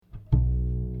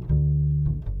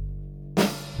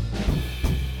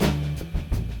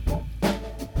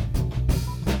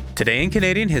Today in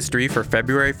Canadian history for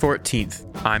February 14th,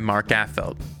 I'm Mark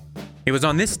Affeld. It was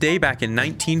on this day back in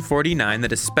 1949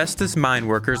 that asbestos mine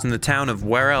workers in the town of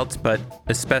where else but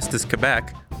Asbestos,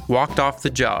 Quebec, walked off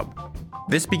the job.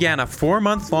 This began a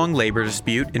 4-month-long labor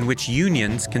dispute in which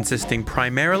unions, consisting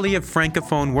primarily of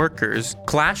Francophone workers,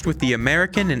 clashed with the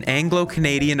American and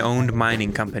Anglo-Canadian-owned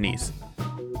mining companies.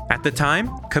 At the time,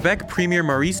 Quebec Premier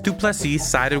Maurice Duplessis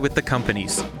sided with the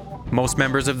companies. Most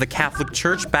members of the Catholic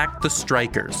Church backed the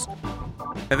strikers.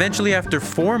 Eventually, after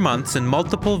 4 months and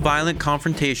multiple violent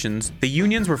confrontations, the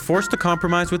unions were forced to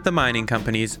compromise with the mining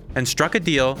companies and struck a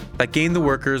deal that gained the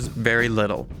workers very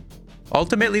little.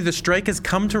 Ultimately, the strike has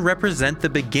come to represent the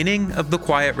beginning of the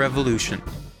Quiet Revolution.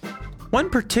 One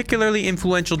particularly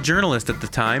influential journalist at the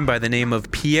time by the name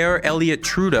of Pierre Elliott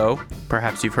Trudeau,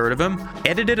 perhaps you've heard of him,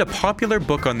 edited a popular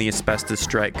book on the asbestos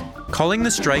strike, calling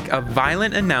the strike a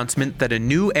violent announcement that a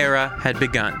new era had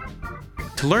begun.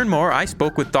 To learn more, I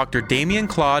spoke with Dr. Damien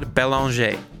Claude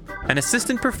Bélanger, an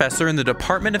assistant professor in the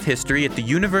Department of History at the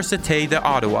Université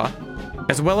d'Ottawa,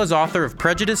 as well as author of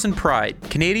Prejudice and Pride,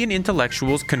 Canadian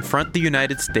Intellectuals Confront the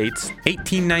United States,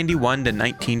 1891 to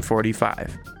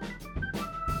 1945.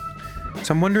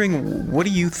 So I'm wondering, what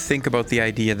do you think about the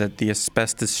idea that the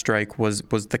asbestos strike was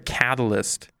the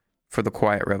catalyst for the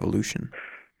Quiet Revolution?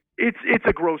 It's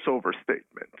a gross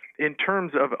overstatement in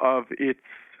terms of its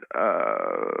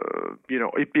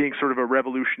it being sort of a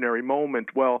revolutionary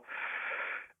moment. Well,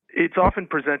 it's often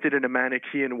presented in a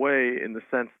Manichaean way in the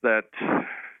sense that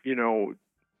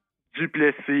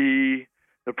Duplessis,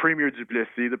 the Premier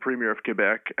Duplessis, the Premier of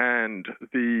Quebec, and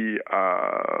the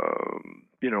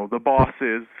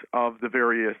bosses of the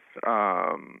various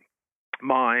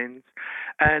mines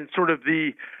and sort of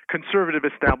the conservative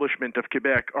establishment of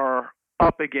Quebec are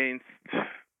up against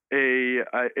a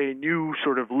new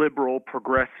sort of liberal,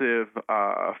 progressive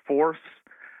force,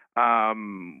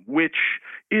 which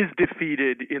is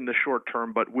defeated in the short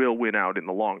term but will win out in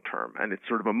the long term. And it's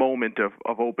sort of a moment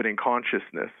of opening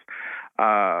consciousness.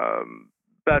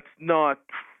 That's not,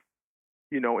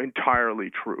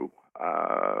 entirely true.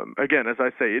 Again, as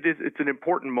I say, it's an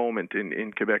important moment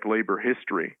in Quebec labor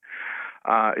history.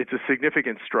 It's a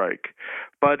significant strike,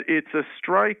 but it's a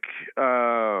strike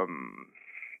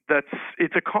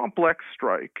it's a complex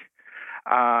strike,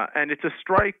 and it's a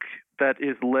strike that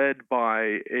is led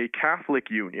by a Catholic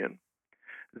union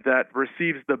that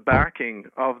receives the backing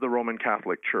of the Roman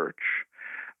Catholic Church.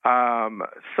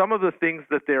 Some of the things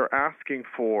that they're asking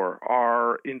for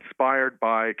are inspired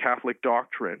by Catholic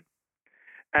doctrine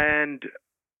and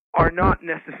are not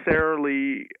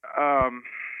necessarily,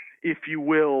 if you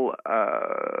will,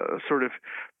 sort of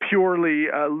purely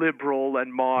liberal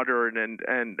and modern and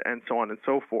so on and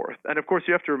so forth. And of course,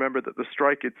 you have to remember that the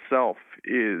strike itself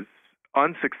is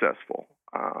unsuccessful.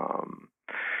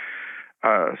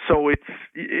 So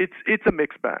it's a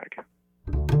mixed bag.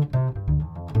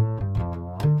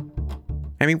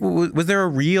 I mean, was there a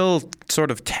real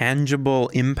sort of tangible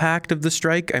impact of the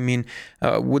strike? I mean,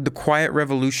 would the Quiet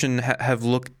Revolution have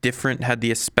looked different had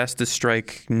the asbestos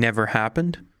strike never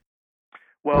happened?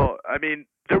 Well, I mean,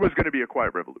 there was going to be a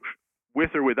Quiet Revolution,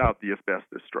 with or without the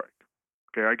asbestos strike.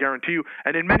 Okay, I guarantee you.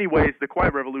 And in many ways, the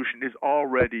Quiet Revolution is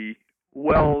already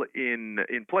well in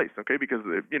place. Okay, because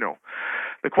the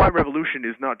Quiet Revolution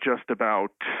is not just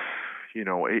about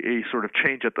a sort of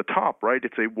change at the top, right?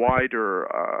 It's a wider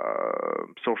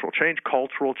social change,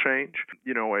 cultural change.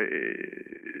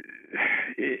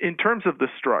 In terms of the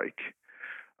strike,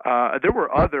 there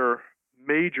were other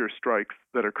major strikes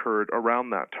that occurred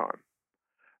around that time.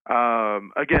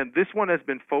 Again, this one has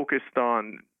been focused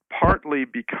on partly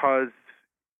because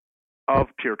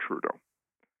of Pierre Trudeau,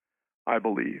 I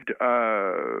believed.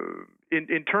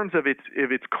 In terms of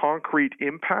its concrete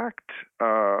impact,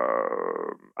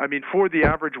 I mean, for the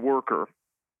average worker,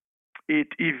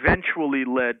 it eventually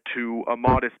led to a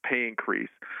modest pay increase,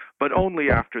 but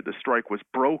only after the strike was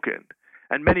broken,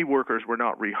 and many workers were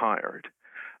not rehired.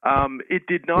 It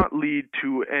did not lead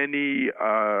to any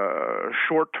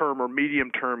short-term or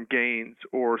medium-term gains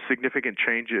or significant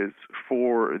changes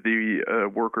for the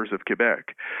workers of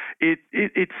Quebec.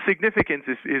 Its significance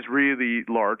is really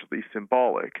largely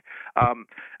symbolic.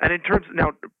 And in terms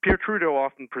now, Pierre Trudeau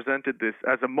often presented this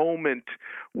as a moment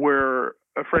where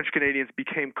French Canadians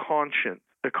became conscious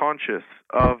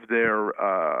of their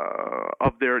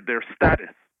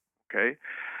status. Okay.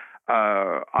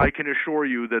 I can assure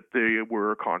you that they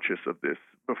were conscious of this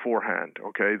beforehand.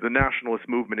 Okay, the nationalist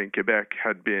movement in Quebec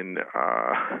had been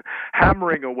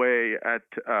hammering away at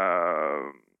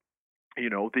the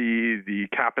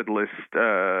capitalist,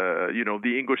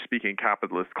 the English-speaking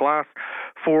capitalist class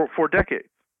for decades.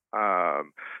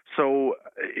 So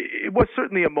it was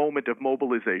certainly a moment of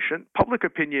mobilization. Public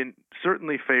opinion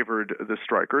certainly favored the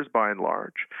strikers by and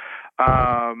large.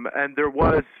 And there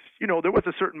was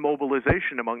a certain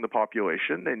mobilization among the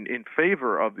population in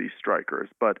favor of these strikers.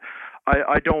 But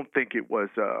I don't think it was,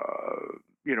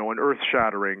 an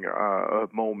earth-shattering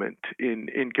moment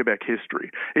in Quebec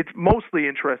history. It's mostly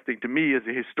interesting to me as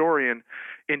a historian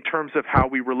in terms of how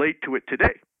we relate to it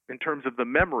today, in terms of the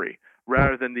memory,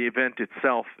 rather than the event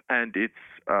itself and its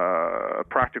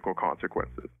practical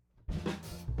consequences.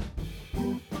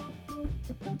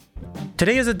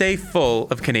 Today is a day full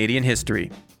of Canadian history.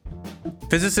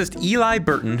 Physicist Eli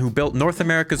Burton, who built North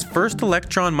America's first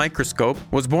electron microscope,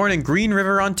 was born in Green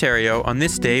River, Ontario on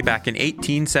this day back in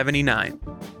 1879.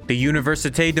 The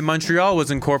Université de Montréal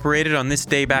was incorporated on this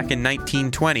day back in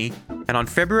 1920, and on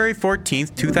February 14,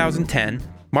 2010,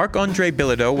 Marc-André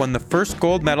Bilodeau won the first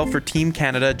gold medal for Team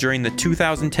Canada during the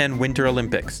 2010 Winter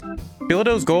Olympics.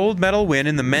 Bilodeau's gold medal win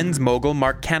in the men's mogul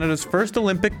marked Canada's first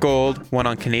Olympic gold won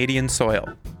on Canadian soil.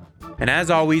 And as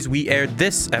always, we aired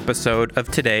this episode of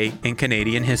Today in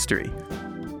Canadian History.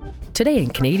 Today in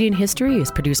Canadian History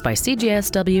is produced by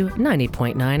CJSW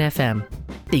 90.9 FM.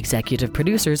 The executive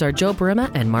producers are Joe Burima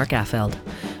and Mark Affeld.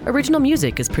 Original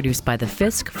music is produced by the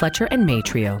Fisk, Fletcher, and May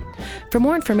Trio. For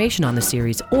more information on the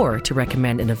series or to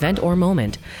recommend an event or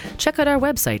moment, check out our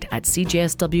website at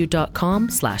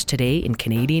cjsw.com/Today in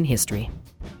Canadian History.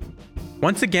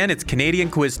 Once again, it's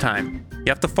Canadian quiz time. You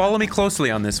have to follow me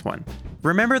closely on this one.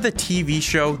 Remember the TV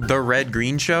show The Red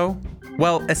Green Show?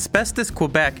 Well, Asbestos,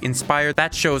 Quebec inspired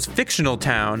that show's fictional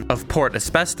town of Port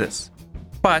Asbestos.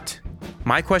 But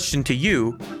my question to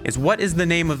you is, what is the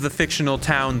name of the fictional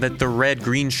town that The Red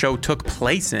Green Show took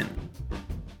place in?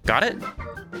 Got it?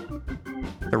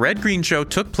 The Red Green Show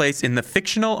took place in the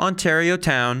fictional Ontario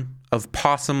town of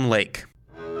Possum Lake.